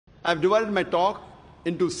I've divided my talk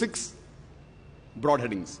into 6 broad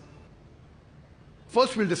headings.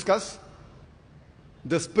 First, we'll discuss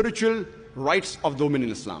the spiritual rights of the women in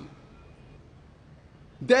Islam.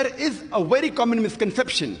 There is a very common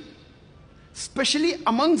misconception, especially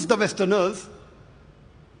amongst the Westerners,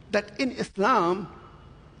 that in Islam,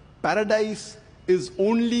 paradise is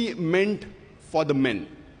only meant for the men,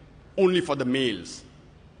 only for the males.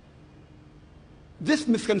 This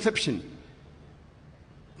misconception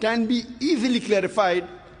can be easily clarified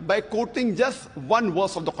by quoting just one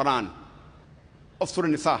verse of the Quran, of Surah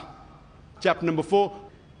Nisa, chapter number 4,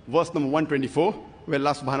 verse number 124, where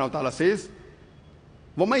Allah subhanahu wa ta'ala says,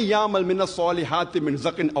 وَمَنْ يَعْمَلْ مِنَ الصَّالِحَاتِ مِنْ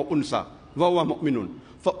ذَكْرٍ أَوْ أُنْثَىٰ وَهُوَ مُؤْمِنٌ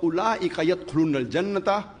فَأُولَٰئِكَ يَدْخُلُونَ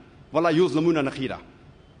الْجَنَّةَ وَلَا يُظْلَمُونَ نَقِيرًا.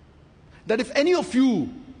 That if any of you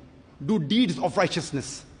do deeds of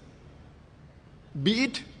righteousness, be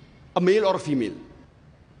it a male or a female,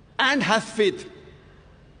 and has faith,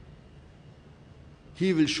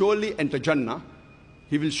 he will surely enter Jannah,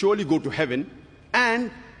 he will surely go to heaven,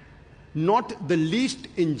 and not the least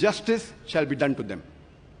injustice shall be done to them.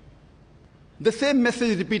 The same message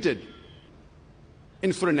is repeated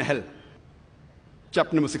in Surah Nahl,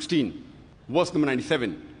 chapter number 16, verse number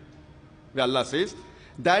 97, where Allah says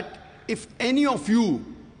that if any of you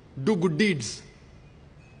do good deeds,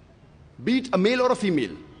 be it a male or a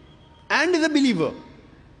female, and is a believer,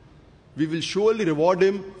 we will surely reward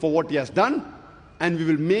him for what he has done, and we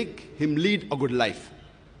will make him lead a good life.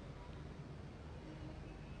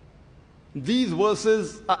 These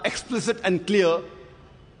verses are explicit and clear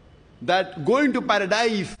that going to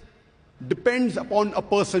paradise depends upon a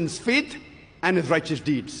person's faith and his righteous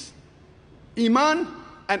deeds. Iman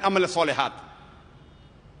and amal salihat.